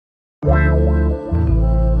Welcome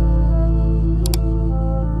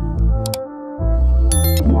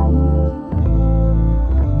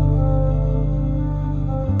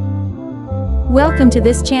to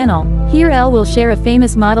this channel. Here Elle will share a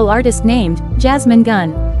famous model artist named Jasmine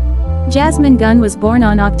Gunn. Jasmine Gunn was born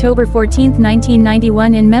on October 14,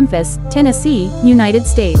 1991 in Memphis, Tennessee, United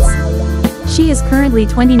States. She is currently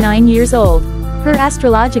 29 years old. Her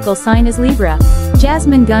astrological sign is Libra.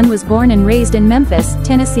 Jasmine Gunn was born and raised in Memphis,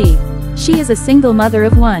 Tennessee. She is a single mother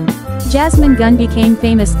of one. Jasmine Gunn became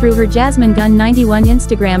famous through her Jasmine Gunn 91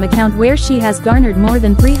 Instagram account, where she has garnered more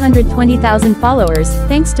than 320,000 followers,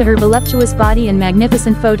 thanks to her voluptuous body and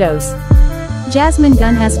magnificent photos. Jasmine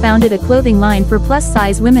Gunn has founded a clothing line for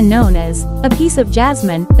plus-size women known as A Piece of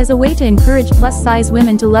Jasmine, as a way to encourage plus-size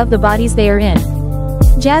women to love the bodies they are in.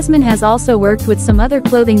 Jasmine has also worked with some other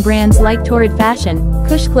clothing brands like Torrid Fashion,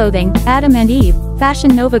 Kush Clothing, Adam and Eve,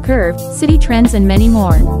 Fashion Nova Curve, City Trends and many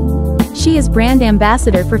more. She is brand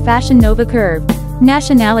ambassador for Fashion Nova Curve.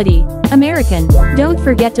 Nationality: American. Don't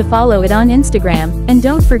forget to follow it on Instagram, and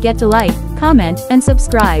don't forget to like, comment, and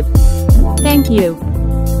subscribe. Thank you.